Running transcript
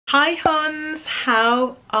Hi Huns,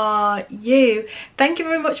 how are you? Thank you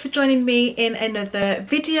very much for joining me in another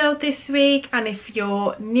video this week, and if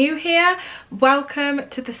you're new here, welcome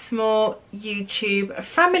to the small YouTube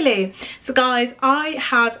family. So guys, I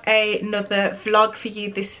have another vlog for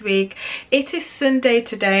you this week. It is Sunday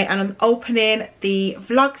today and I'm opening the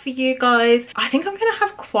vlog for you guys. I think I'm gonna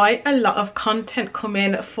have quite a lot of content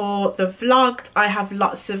coming for the vlog. I have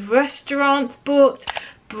lots of restaurants booked,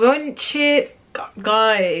 brunches.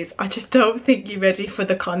 Guys, I just don't think you're ready for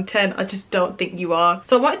the content. I just don't think you are.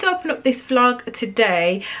 So I wanted to open up this vlog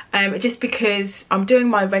today just because I'm doing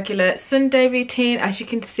my regular Sunday routine. As you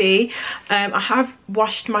can see, I have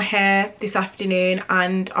washed my hair this afternoon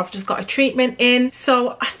and I've just got a treatment in.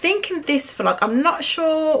 So I think in this vlog, I'm not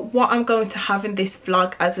sure what I'm going to have in this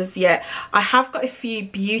vlog as of yet. I have got a few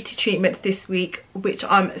beauty treatments this week which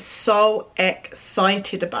I'm so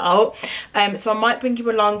excited about, so I might bring you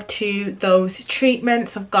along to those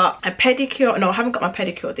treatments. I've got a pedicure. No, I haven't got my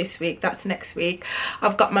pedicure this week, that's next week.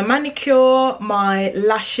 I've got my manicure, my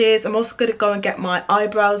lashes. I'm also going to go and get my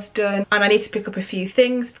eyebrows done, and I need to pick up a few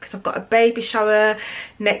things because I've got a baby shower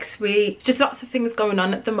next week. Just lots of things going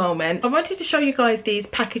on at the moment. I wanted to show you guys these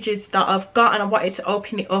packages that I've got and I wanted to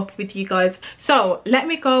open it up with you guys. So let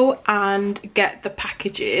me go and get the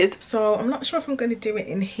packages. So I'm not sure if I'm going to do it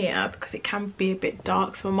in here because it can be a bit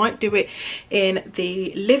dark, so I might do it in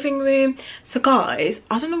the living room. So guys,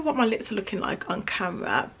 I don't know what my lips are looking like on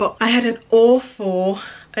camera, but I had an awful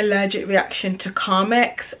allergic reaction to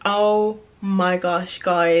Carmex. Oh my gosh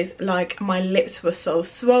guys, like my lips were so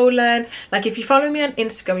swollen. Like if you follow me on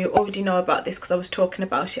Instagram, you already know about this because I was talking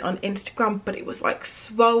about it on Instagram, but it was like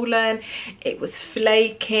swollen, it was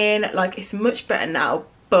flaking. Like it's much better now,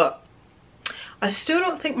 but I still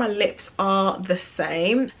don't think my lips are the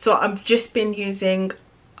same. So I've just been using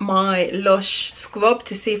my Lush scrub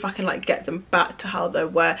to see if I can like get them back to how they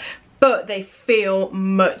were, but they feel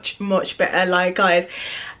much better. Like guys,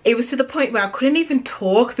 it was to the point where I couldn't even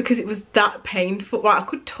talk because it was that painful. Well, I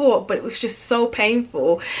could talk, but it was just so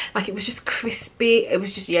painful. Like it was just crispy. It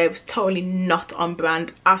was just, yeah, it was totally not on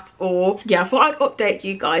brand at all. Yeah, I thought I'd update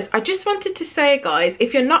you guys. I just wanted to say, guys,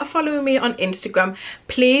 if you're not following me on Instagram,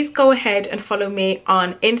 please go ahead and follow me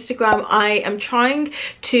on Instagram. I am trying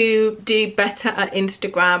to do better at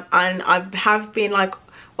Instagram and I have been like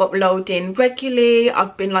uploading regularly.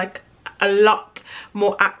 I've been like a lot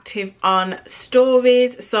more active on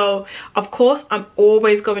stories. So of course I'm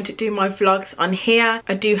always going to do my vlogs on here.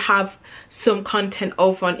 I do have some content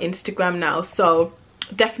over on Instagram now, so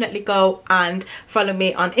definitely go and follow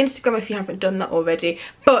me on Instagram if you haven't done that already.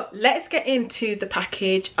 But let's get into the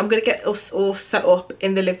package. I'm gonna get us all set up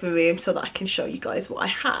in the living room so that I can show you guys what I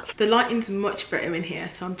have. The lighting's much better in here,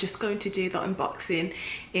 so I'm just going to do the unboxing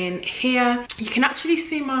in here. You can actually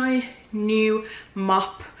see my new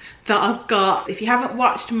mop that I've got. If you haven't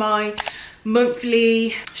watched my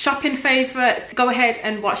monthly shopping favorites, go ahead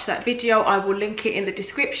and watch that video. I will link it in the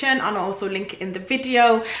description and I'll also link it in the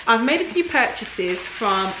video. I've made a few purchases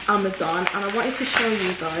from Amazon and I wanted to show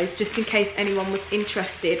you guys just in case anyone was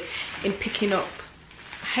interested in picking up.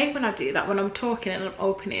 I hate when I do that, when I'm talking and I'm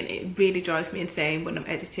opening, it really drives me insane when I'm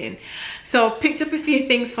editing. So I've picked up a few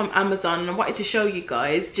things from Amazon and I wanted to show you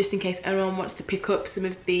guys just in case anyone wants to pick up some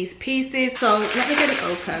of these pieces. So let me get it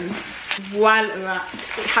open. Well wrapped,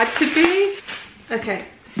 it had to be. Okay,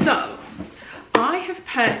 so I have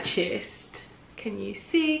purchased, can you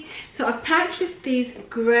see? So I've purchased these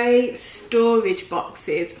grey storage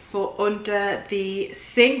boxes for under the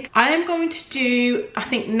sink. I am going to do, I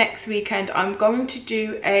think next weekend, I'm going to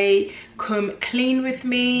do a come clean with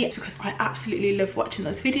me because I absolutely love watching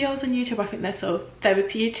those videos on YouTube. I think they're so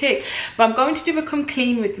therapeutic. But I'm going to do a come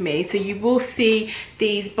clean with me, so you will see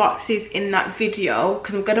these boxes in that video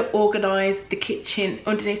because I'm going to organize the kitchen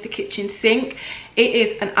underneath the kitchen sink. It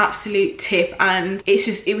is an absolute tip and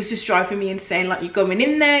it was just driving me insane. Like you're going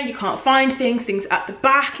in there, you can't find things at the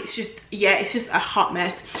back. It's just, yeah, it's just a hot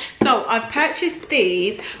mess. So I've purchased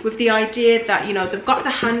these with the idea that, you know, they've got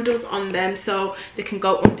the handles on them so they can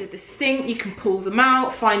go under the sink. You can pull them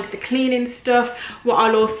out, find the cleaning stuff. What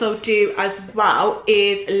I'll also do as well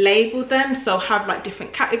is label them, so have like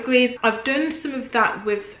different categories. I've done some of that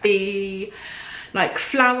with the like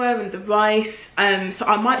flour and the rice, so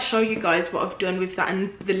I might show you guys what I've done with that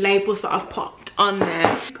and the labels that I've popped on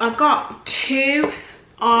there. I got two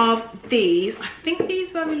of these. I think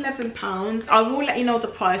these were £11. I will let you know the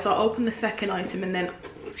price. I'll open the second item and then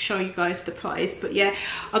show you guys the price. But yeah,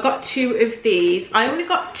 I got two of these. I only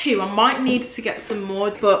got two. I might need to get some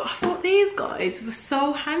more, but I thought these guys were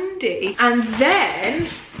so handy. And then,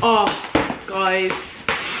 oh guys,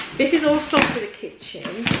 This is also for the kitchen.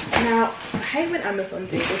 Now, I hate when Amazon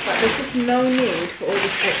do this. Like, there's just no need for all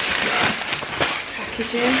this extra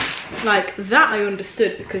packaging. Like, that I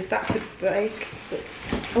understood because that could break. But,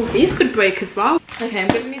 oh, these could break as well. Okay, I'm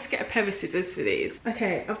going to need to get a pair of scissors for these.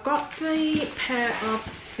 Okay, I've got the pair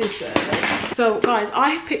of scissors. So, guys, I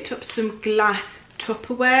have picked up some glass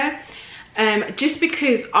Tupperware. Just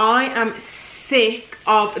because I am sick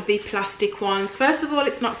of the plastic ones. First of all,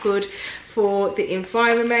 it's not good for the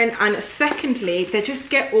environment, and secondly, they just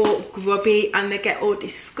get all grubby and they get all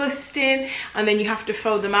disgusting, and then you have to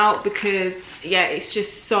throw them out because, yeah, it's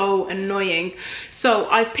just so annoying. So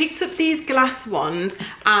I've picked up these glass ones,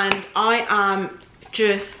 and I am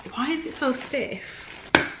just, why is it so stiff?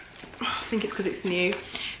 Oh, I think it's because it's new.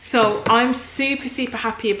 So I'm super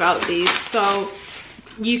happy about these. So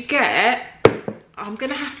you get, I'm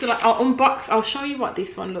gonna have to, like, I'll unbox, I'll show you what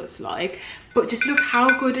this one looks like, but just look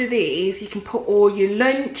how good are these. You can put all your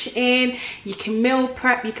lunch in, you can meal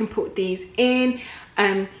prep, you can put these in,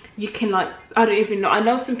 you can, like, I don't even know, I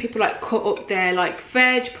know some people like cut up their like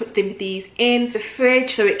veg, put these in the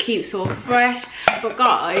fridge so it keeps all fresh. But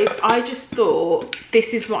guys, I just thought this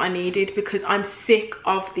is what I needed because I'm sick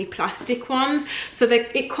of the plastic ones. So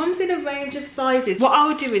it comes in a range of sizes. What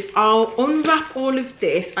I'll do is I'll unwrap all of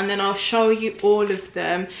this and then I'll show you all of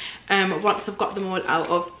them once I've got them all out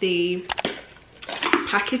of the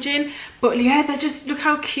packaging. But yeah, they're just, look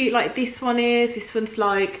how cute like this one is. This one's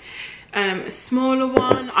like a smaller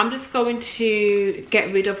one. I'm just going to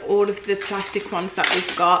get rid of all of the plastic ones that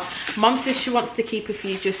we've got. Mom says she wants to keep a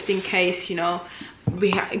few just in case, you know,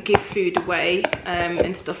 we give food away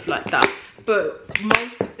and stuff like that. But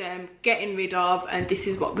most of them getting rid of, and this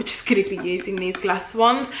is what we're just going to be using, these glass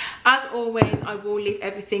ones. As always, I will leave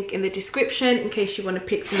everything in the description in case you want to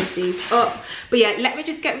pick some of these up. But yeah, let me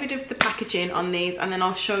just get rid of the packaging on these and then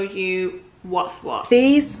I'll show you what's what.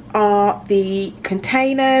 These are the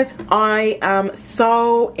containers. I am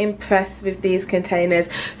so impressed with these containers.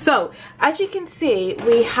 So as you can see,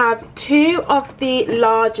 we have two of the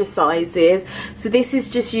larger sizes. So this is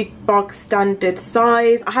just your bog standard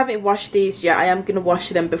size. I haven't washed these yet. I am going to wash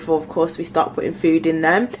them before, of course, we start putting food in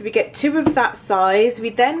them. So we get two of that size. We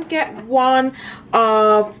then get one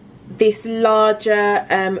of this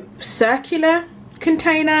larger circular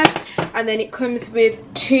container, and then it comes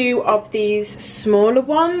with two of these smaller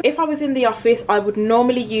ones. If I was in the office, I would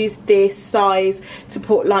normally use this size to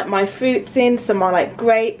put like my fruits in, so my like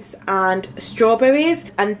grapes and strawberries.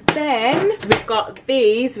 And then we've got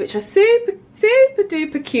these, which are super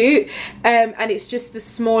duper cute, and it's just the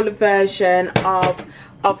smaller version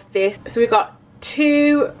of this. So we've got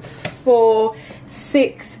 2, 4,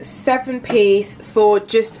 6, 7 piece for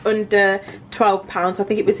just under £12. I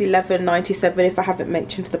think it was £11.97 if I haven't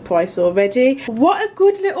mentioned the price already. What a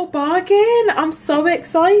good little bargain. I'm so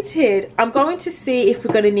excited. I'm going to see if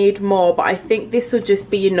we're going to need more, but I think this will just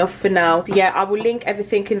be enough for now. So yeah, I will link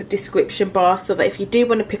everything in the description bar so that if you do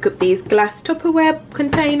want to pick up these glass Tupperware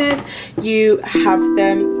containers, you have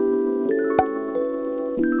them.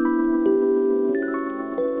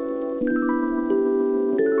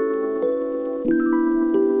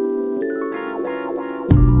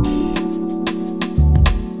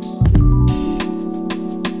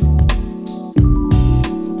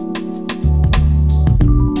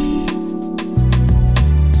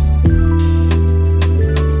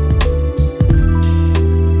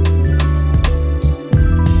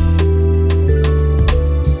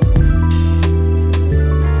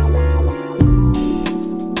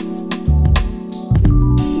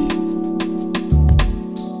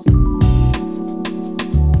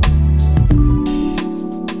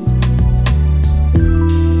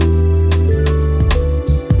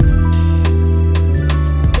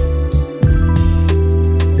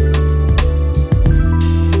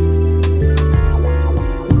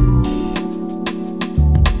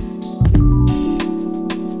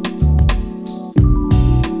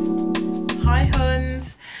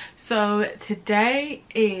 So today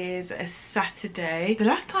is a Saturday. The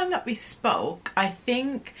last time that we spoke, I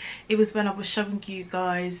think it was when I was showing you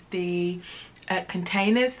guys the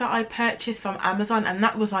containers that I purchased from Amazon, and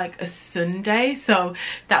that was like a Sunday, so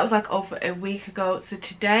that was like over a week ago. So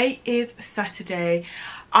today is Saturday.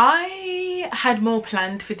 I had more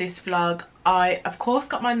planned for this vlog. I of course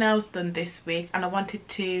got my nails done this week and I wanted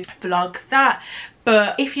to vlog that,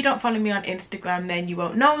 but if you don't follow me on Instagram then you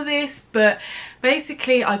won't know this. But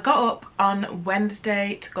basically I got up on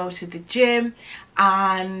Wednesday to go to the gym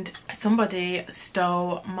and somebody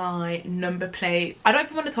stole my number plates. I don't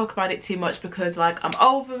even want to talk about it too much because like I'm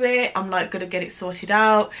over it. I'm like gonna get it sorted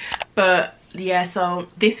out. But yeah, so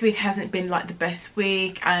this week hasn't been like the best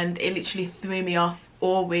week and it literally threw me off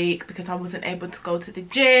all week because I wasn't able to go to the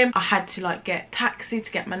gym. I had to like get taxi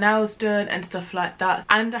to get my nails done and stuff like that,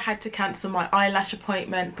 and I had to cancel my eyelash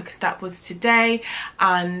appointment because that was today,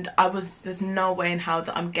 and there's no way in hell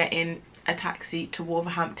that I'm getting a taxi to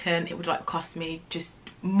Wolverhampton. It would like cost me just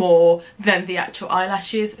more than the actual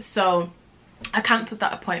eyelashes, so I cancelled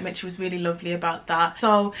that appointment. She was really lovely about that.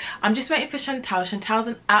 So I'm just waiting for Chantal. Chantal's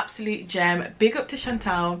an absolute gem. Big up to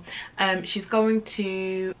Chantal. She's going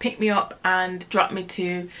to pick me up and drop me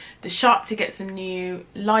to the shop to get some new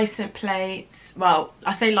license plates. Well,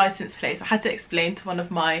 I say license plates. I had to explain to one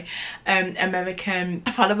of my American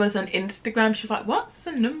followers on Instagram. She was like, what's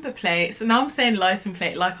a number plate? So now I'm saying license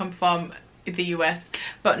plate like I'm from the US,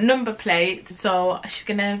 but number plates. So she's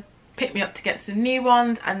gonna pick me up to get some new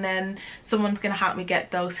ones, and then someone's gonna help me get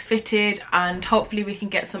those fitted, and hopefully we can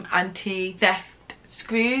get some anti-theft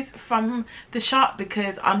screws from the shop,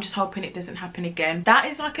 because I'm just hoping it doesn't happen again. That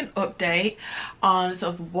is like an update on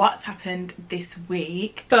sort of what's happened this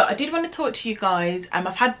week. But I did want to talk to you guys. I've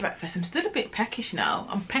had breakfast. I'm still a bit peckish now.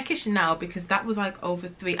 I'm peckish now because that was like over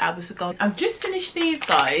 3 hours ago. I've just finished these,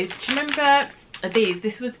 guys. Do you remember these?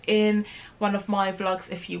 This was in one of my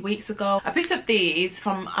vlogs a few weeks ago. I picked up these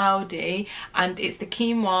from Aldi, and it's the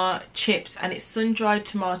quinoa chips, and it's sun-dried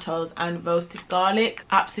tomatoes and roasted garlic.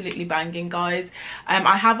 Absolutely banging, guys.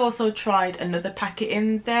 I have also tried another packet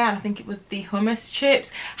in there, and I think it was the hummus chips.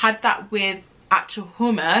 Had that with actual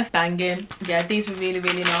hummus. Banging. Yeah, these were really,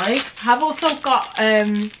 really nice. I have also got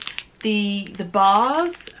the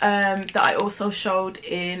bars that I also showed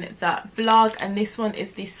in that vlog, and this one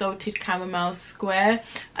is the salted caramel square.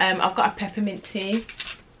 I've got a peppermint tea.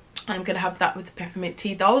 I'm gonna have that with the peppermint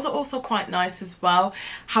tea. Those are also quite nice as well.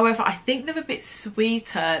 However, I think they're a bit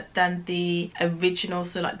sweeter than the original,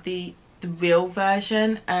 so like the real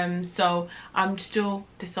version. So I'm still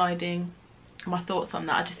deciding my thoughts on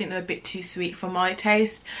that. I just think they're a bit too sweet for my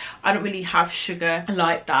taste. I don't really have sugar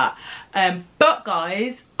like that. But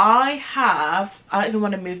guys, I don't even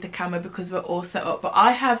want to move the camera because we're all set up, but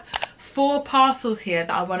I have 4 parcels here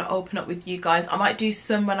that I want to open up with you guys. I might do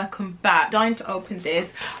some when I come back. I'm dying to open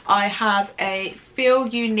this. I have a Feel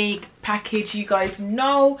Unique package. You guys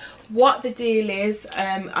know what the deal is.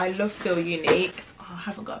 I love Feel Unique. Oh, I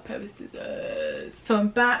haven't got a pair of scissors. So I'm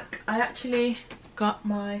back. I actually got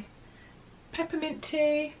my peppermint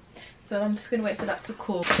tea, so I'm just gonna wait for that to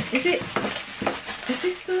cool. Is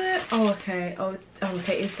this the oh okay,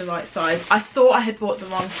 okay, it's the right size. I thought I had bought the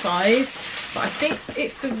wrong size, but I think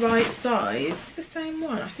it's the right size. It's the same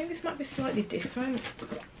one. I think this might be slightly different.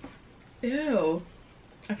 Ew.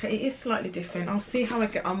 Okay, it is slightly different. I'll see how I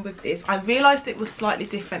get on with this. I realised it was slightly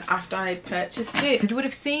different after I had purchased it. You would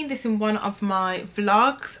have seen this in one of my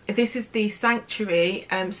vlogs. This is the Sanctuary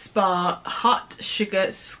Spa Hot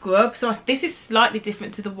Sugar Scrub. So this is slightly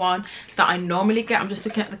different to the one that I normally get. I'm just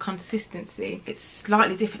looking at the consistency. It's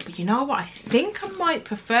slightly different, but you know what? I think I might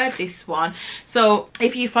prefer this one. So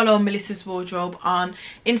if you follow Melissa's Wardrobe on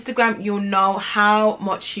Instagram, you'll know how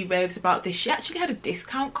much she raves about this. She actually had a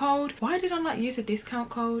discount code. Why did I not use a discount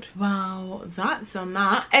code? Wow, that's on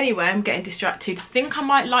that. Anyway, I'm getting distracted. I think I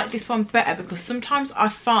might like this one better because sometimes I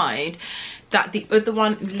find that the other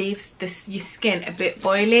one leaves your skin a bit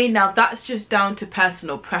oily. Now that's just down to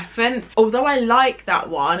personal preference. Although I like that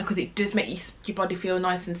one because it does make your body feel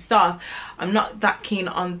nice and soft, I'm not that keen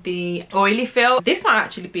on the oily feel. This might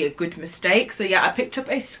actually be a good mistake. So yeah, I picked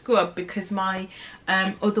up a scrub because my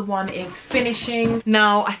other one is finishing.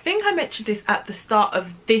 Now I think I mentioned this at the start of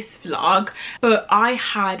this vlog, but I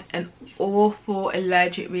had an awful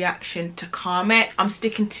allergic reaction to Carmex. I'm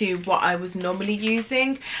sticking to what I was normally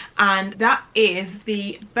using, and that is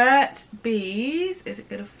the Burt's Bees. Is it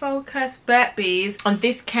gonna focus? Burt's Bees, and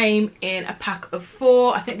this came in a pack of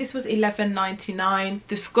 4. I think this was $11.99.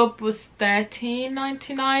 The scrub was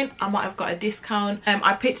 $13.99. I might have got a discount.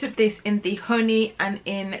 I picked up this in the honey and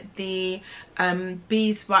in the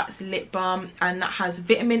beeswax lip balm, and that has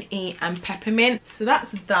vitamin E and peppermint. So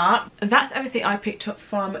that's that. That's everything I picked up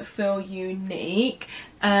from Feel Unique.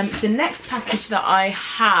 The next package that I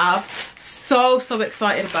have, so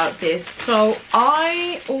excited about this. So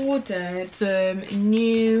I ordered some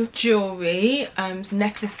new jewelry,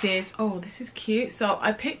 necklaces. Oh, this is cute. So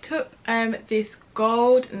I picked up this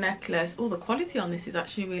gold necklace. Oh, the quality on this is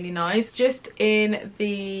actually really nice. Just in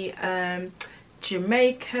the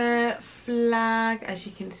Jamaica flag, as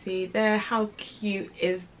you can see there. How cute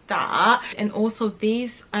is that? And also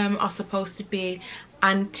these are supposed to be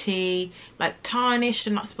anti like tarnish.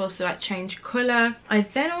 They're not supposed to like change color. I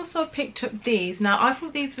then also picked up these. Now I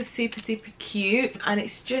thought these were super cute, and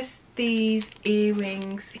it's just these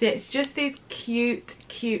earrings. So it's just these cute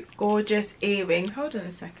gorgeous earrings. Hold on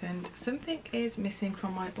a second, something is missing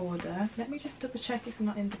from my order. Let me just double check it's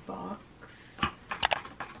not in the box.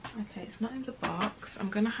 Okay, it's not in the box. I'm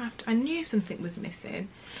gonna have to, I knew something was missing.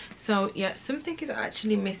 So yeah, something is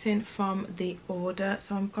actually missing from the order,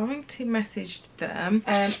 so I'm going to message them.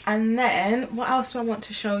 And then what else do I want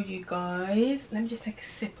to show you guys? Let me just take a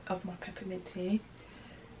sip of my peppermint tea.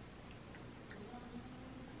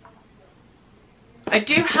 I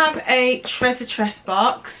do have a Tress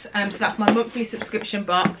box, so that's my monthly subscription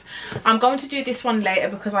box. I'm going to do this one later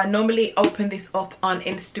because I normally open this up on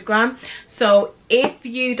Instagram. So if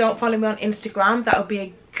you don't follow me on Instagram, that would be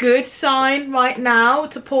a good sign right now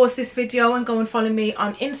to pause this video and go and follow me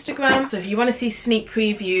on Instagram. So if you want to see sneak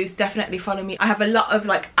previews, definitely follow me. I have a lot of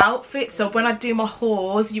like outfits, so when I do my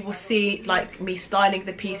hauls you will see like me styling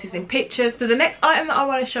the pieces in pictures. So the next item that I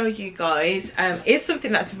want to show you guys is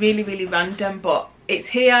something that's really random, but it's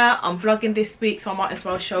here. I'm vlogging this week, so I might as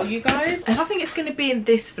well show you guys. And I think it's going to be in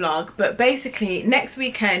this vlog, but basically next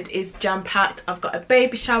weekend is jam-packed. I've got a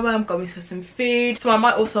baby shower, I'm going for some food, so I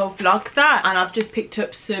might also vlog that. And I've just picked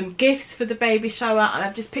up some gifts for the baby shower, and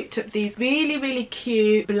I've just picked up these really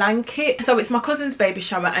cute blankets. So it's my cousin's baby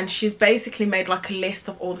shower, and she's basically made like a list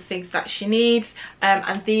of all the things that she needs,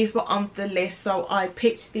 and these were on the list, so I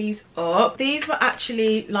picked these up. These were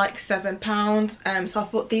actually like £7, so I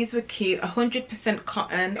thought these were cute. 100%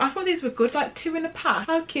 cotton. I thought these were good, like 2 in a pack.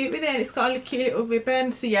 How cute with it. It's got a cute little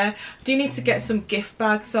ribbon. So yeah, I do need to get some gift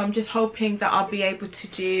bags, so I'm just hoping that I'll be able to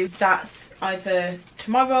do that either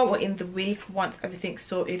tomorrow or in the week once everything's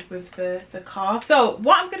sorted with the car. So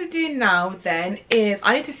what I'm going to do now then is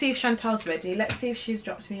I need to see if Chantal's ready. Let's see if she's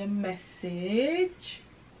dropped me a message.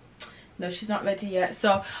 No, she's not ready yet,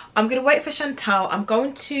 so I'm gonna wait for Chantal. I'm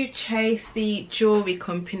going to chase the jewelry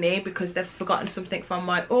company because they've forgotten something from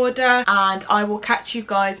my order, and I will catch you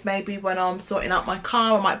guys maybe when I'm sorting out my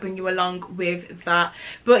car. I might bring you along with that.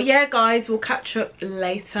 But yeah guys, we'll catch up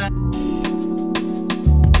later.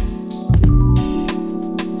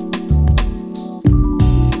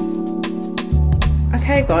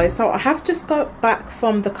 Okay guys, so I have just got back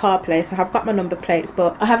from the car place. I have got my number plates,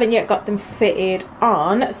 but I haven't yet got them fitted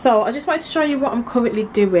on. So I just wanted to show you what I'm currently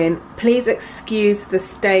doing. Please excuse the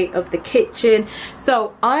state of the kitchen.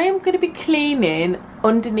 So I am going to be cleaning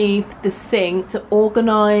underneath the sink to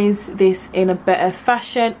organize this in a better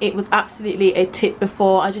fashion. It was absolutely a tip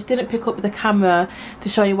before. I just didn't pick up the camera to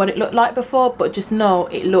show you what it looked like before, but just know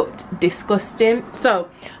it looked disgusting. So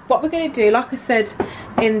what we're going to do, like I said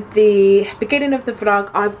in the beginning of the vlog,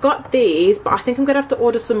 I've got these, but I think I'm gonna have to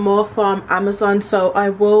order some more from Amazon, so I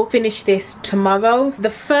will finish this tomorrow. The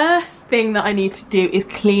first thing that I need to do is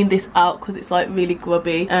clean this out because it's like really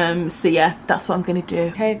grubby. So yeah, that's what I'm gonna do.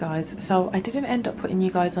 Okay guys, so I didn't end up putting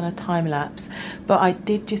you guys on a time lapse, but I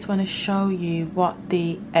did just want to show you what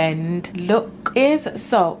the end look is.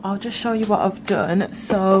 So I'll just show you what I've done.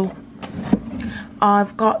 So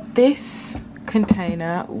I've got this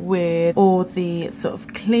container with all the sort of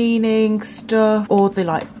cleaning stuff, all the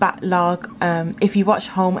like backlog. If you watch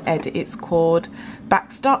Home Edit, it's called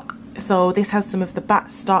backstock. So this has some of the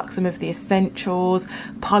backstock, some of the essentials,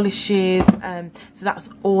 polishes, so that's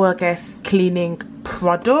all I guess cleaning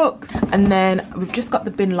products. And then we've just got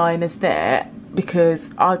the bin liners there because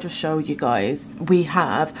I'll just show you guys, we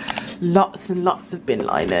have lots and lots of bin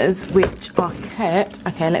liners which are kept.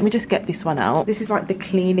 Okay, let me just get this one out. This is like the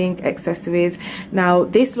cleaning accessories. Now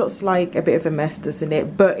this looks like a bit of a mess, doesn't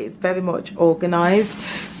it? But it's very much organized.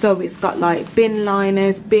 So it's got like bin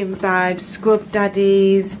liners, bin bags, scrub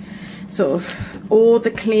daddies, sort of all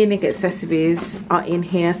the cleaning accessories are in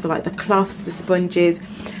here. So like the cloths, the sponges,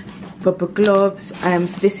 rubber gloves. So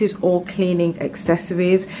this is all cleaning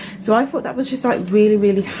accessories. So I thought that was just like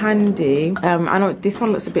really handy. I know this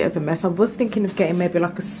one looks a bit of a mess. I was thinking of getting maybe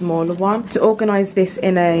like a smaller one to organize this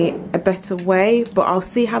in a better way, but I'll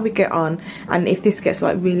see how we get on, and if this gets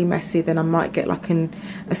like really messy, then I might get like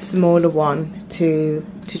a smaller one to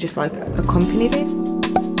just like accompany this.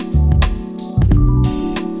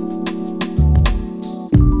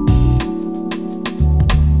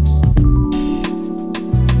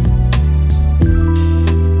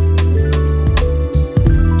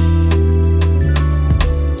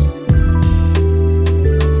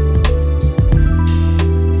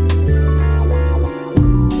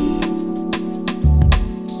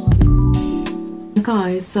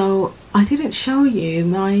 Guys, so I didn't show you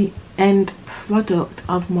my end product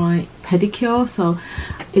of my pedicure. So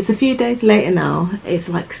it's a few days later now, it's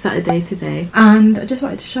like Saturday today, and I just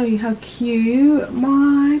wanted to show you how cute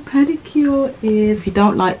my pedicure is. If you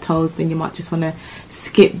don't like toes, then you might just want to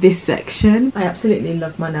skip this section. I absolutely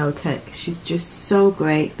love my nail tech, she's just so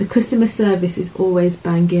great. The customer service is always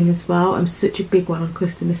banging as well. I'm such a big one on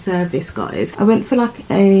customer service, guys. I went for like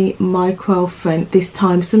a micro front this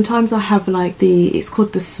time. Sometimes I have like it's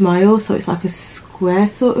called the smile, so it's like a square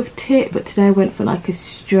sort of tip, but today I went for like a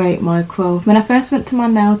straight micro. When I first went to my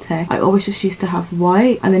nail tech, I always just used to have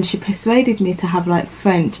white, and then she persuaded me to have like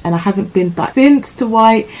French, and I haven't been back since to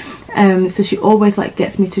white. So she always like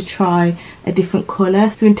gets me to try a different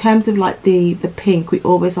colour. So in terms of like the pink, we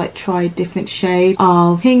always like try a different shade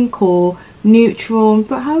of pink or neutral.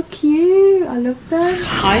 But how cute, I love them.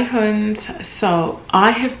 Hi huns, so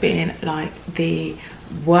I have been like the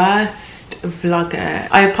worst vlogger.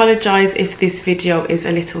 I apologize if this video is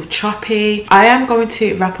a little choppy. I am going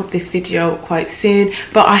to wrap up this video quite soon,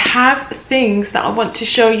 but I have things that I want to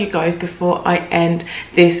show you guys before I end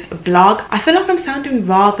this vlog. I feel like I'm sounding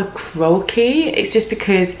rather croaky. It's just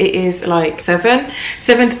because it is like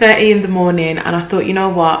 7:30 in the morning, and I thought, you know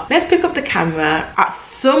what, let's pick up the camera. At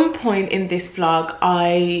some point in this vlog,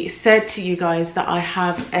 I said to you guys that I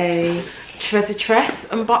have a Tress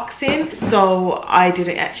unboxing, so I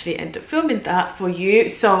didn't actually end up filming that for you,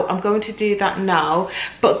 so I'm going to do that now.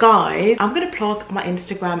 But guys, I'm going to plug my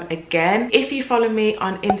Instagram again. If you follow me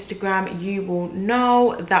on Instagram, you will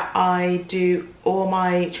know that I do all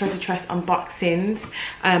my Tress unboxings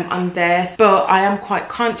on there, but I am quite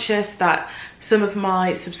conscious that some of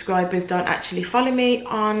my subscribers don't actually follow me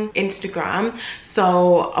on Instagram,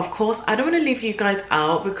 so of course I don't want to leave you guys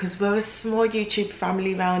out because we're a small YouTube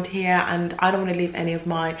family around here, and I don't want to leave any of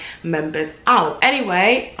my members out.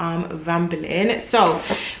 Anyway, I'm rambling. So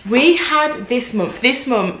we had this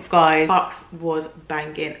month guys, box was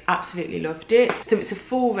banging, absolutely loved it. So it's a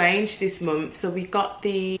full range this month. So we got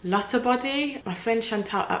the Lotta Body. My friend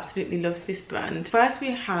Chantal absolutely loves this brand. First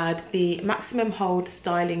we had the Maximum Hold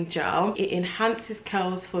Styling Gel. It enhances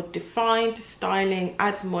curls for defined styling,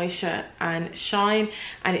 adds moisture and shine,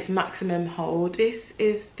 and it's maximum hold. This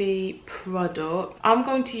is the product. I'm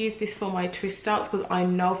going to use this for my twist outs because I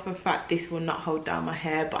know for a fact this will not hold down my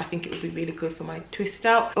hair, but I think it would be really good for my twist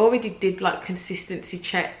out. I already did like consistency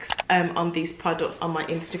checks on these products on my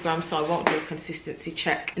Instagram, so I won't do a consistency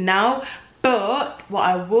check now. But what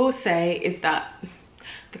I will say is that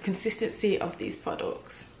the consistency of these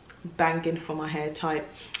products, banging for my hair type.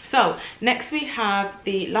 So next we have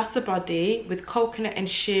the Lotta Body with coconut and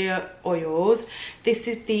shea oils. This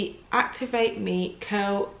is the Activate Me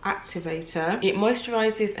Curl Activator. It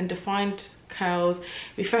moisturizes and defines curls,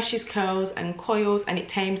 refreshes curls and coils, and it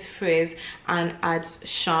tames frizz and adds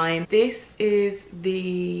shine. This is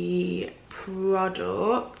the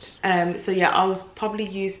product. So yeah, I'll probably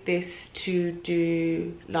use this to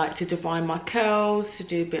do like to define my curls, to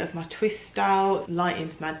do a bit of my twist outs.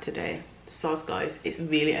 Lighting's mad today, so guys, it's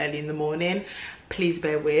really early in the morning, please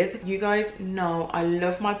bear with. You guys know I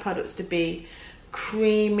love my products to be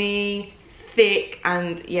creamy, thick,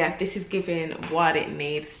 and yeah, this is giving what it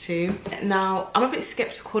needs to. Now I'm a bit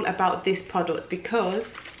skeptical about this product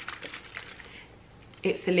because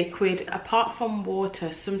it's a liquid. Apart from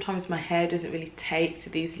water, sometimes my hair doesn't really take to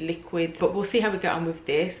these liquids, but we'll see how we get on with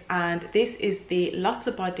this. And this is the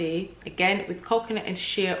Lotta Body, again with coconut and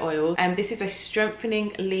shea oils, and this is a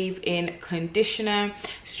strengthening leave-in conditioner.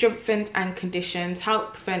 Strengthens and conditions,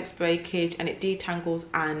 help prevents breakage, and it detangles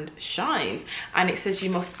and shines. And it says you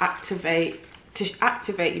must activate. To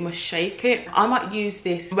activate, you must shake it. I might use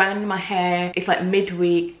this when my hair is like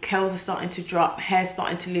midweek, curls are starting to drop, hair's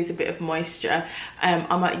starting to lose a bit of moisture.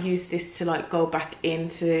 I might use this to like go back in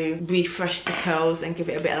to refresh the curls and give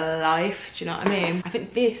it a bit of life. Do you know what I mean? I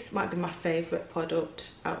think this might be my favorite product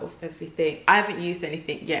out of everything. I haven't used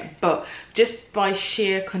anything yet, but just by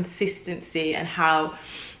sheer consistency and how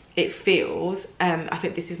it feels, I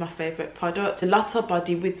think this is my favorite product. The Lotta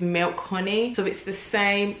Body with milk honey, so it's the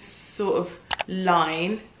same sort of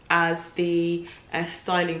line as the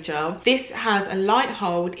styling gel. This has a light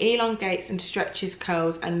hold, elongates and stretches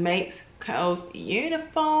curls, and makes curls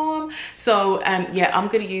uniform. So yeah, I'm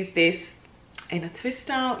gonna use this in a twist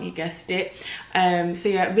out, you guessed it. So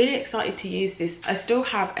yeah, really excited to use this. I still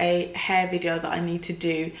have a hair video that I need to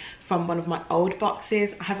do from one of my old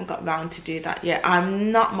boxes. I haven't got around to do that yet.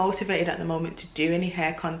 I'm not motivated at the moment to do any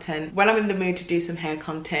hair content. When I'm in the mood to do some hair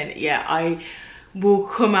content, yeah, I will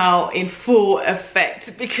come out in full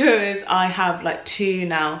effect, because I have like two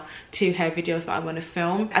hair videos that I want to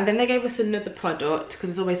film. And then they gave us another product, because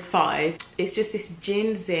there's always 5. It's just this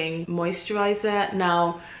ginseng moisturizer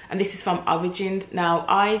now, and this is from Origins. Now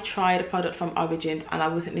I tried a product from Origins and I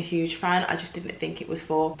wasn't a huge fan. I just didn't think it was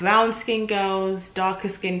for brown skin girls, darker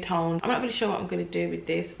skin tones. I'm not really sure what I'm going to do with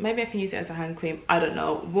this. Maybe I can use it as a hand cream, I don't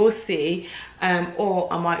know, we'll see.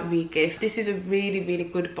 Or I might re-gift. This is a really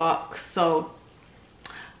good box, so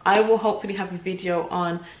I will hopefully have a video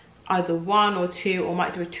on either 1 or 2, or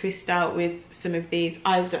might do a twist out with some of these.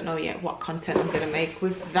 I don't know yet what content I'm gonna make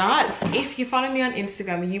with that. If you follow me on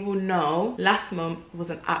Instagram, you will know last month was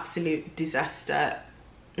an absolute disaster.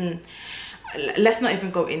 Let's not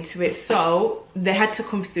even go into it. So they had to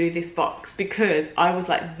come through this box because I was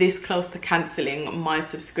like this close to cancelling my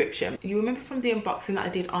subscription. You remember from the unboxing that I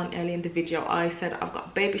did on early in the video, I said I've got a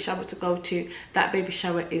baby shower to go to. That baby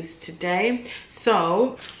shower is today,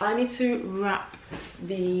 so I need to wrap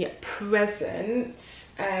the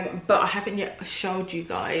presents, but I haven't yet showed you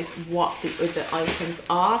guys what the other items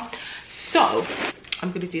are, so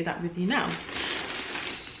I'm gonna do that with you now.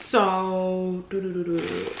 So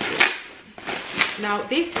now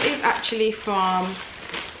this is actually from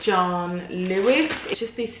John Lewis. It's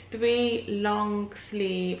just these 3 long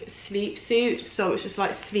sleeve sleep suits, so it's just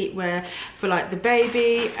like sleepwear for like the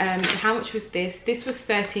baby. How much was this? This was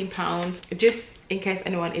 £13. Just in case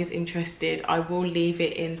anyone is interested, I will leave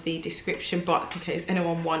it in the description box in case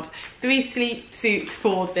anyone wants 3 sleep suits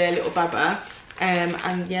for their little baba.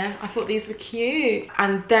 And yeah, I thought these were cute.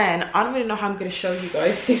 And then I don't really know how I'm going to show you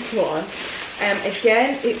guys this one.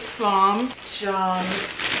 Again, it's from John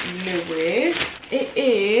Lewis. It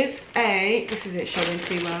is a, this isn't showing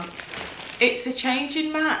too well, it's a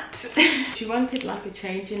changing mat. She wanted like a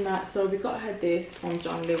changing mat, so we got her this from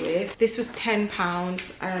John Lewis. This was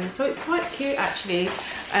 £10, so it's quite cute actually.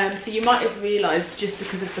 So you might have realised just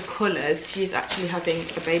because of the colours, she's actually having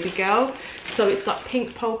a baby girl. So it's got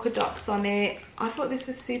pink polka dots on it. I thought this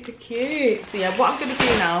was super cute. So yeah, what I'm going to do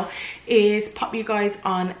now is pop you guys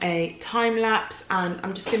on a time lapse, and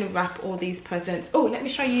I'm just going to wrap all these presents. Oh, let me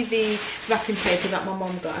show you the wrapping paper that my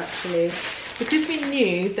mom got actually. Because we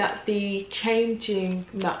knew that the changing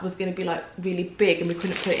mat was going to be like really big and we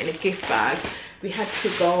couldn't put it in a gift bag, we had to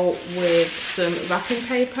go with some wrapping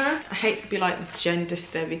paper. I hate to be like gender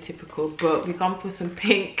stereotypical, but we've gone for some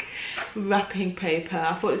pink wrapping paper.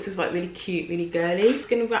 I thought this was like really cute, really girly. I'm just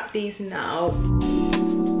going to wrap these now.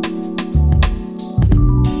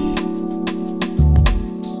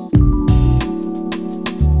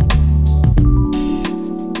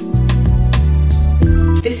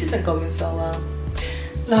 This isn't going so well.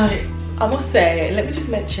 Like, I must say, let me just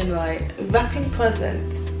mention, right, wrapping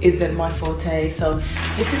presents isn't my forte, so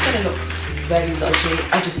this is gonna look very dodgy,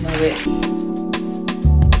 I just know it.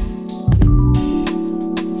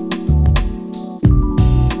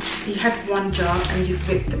 You had 1 jar and you've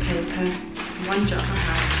ripped the paper. 1 jar I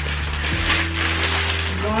have.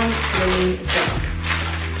 1 clean jar.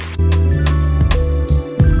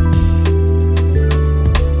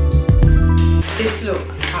 This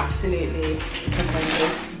looks absolutely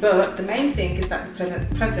horrendous, but the main thing is that the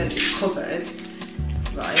present is covered,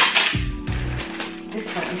 right? At this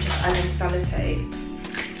point I'm just adding sellotape.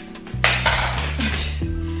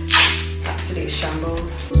 Absolute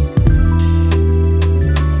shambles.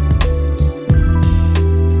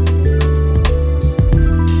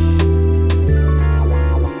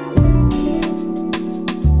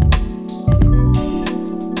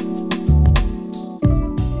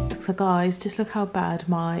 So guys, just look how bad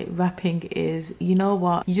my wrapping is. You know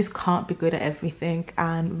what, you just can't be good at everything,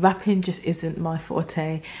 and wrapping just isn't my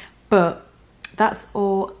forte, but that's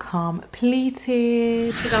all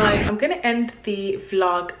completed. So guys, I'm gonna end the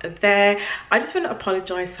vlog there. I just want to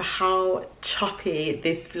apologize for how choppy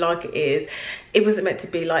this vlog is. It wasn't meant to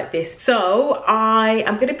be like this, so I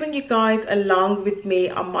am going to bring you guys along with me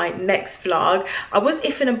on my next vlog. I was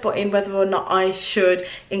iffing and butting whether or not I should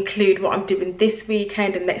include what I'm doing this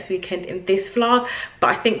weekend and next weekend in this vlog,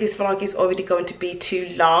 but I think this vlog is already going to be too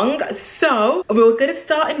long, so we're going to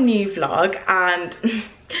start a new vlog, and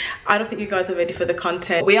I don't think you guys are ready for the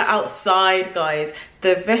content. We are outside, guys.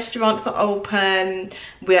 The restaurants are open.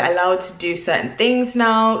 We're allowed to do certain things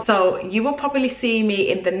now. So you will probably see me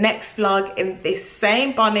in the next vlog in this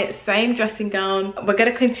same bonnet, same dressing gown. We're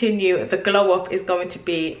going to continue. The glow up is going to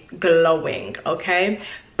be glowing, okay?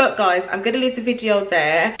 But guys, I'm going to leave the video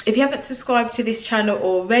there. If you haven't subscribed to this channel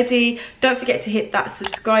already, don't forget to hit that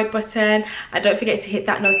subscribe button, and don't forget to hit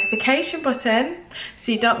that notification button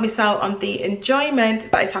so you don't miss out on the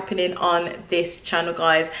enjoyment that is happening on this channel,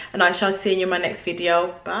 guys. And I shall see you in my next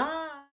video. Bye.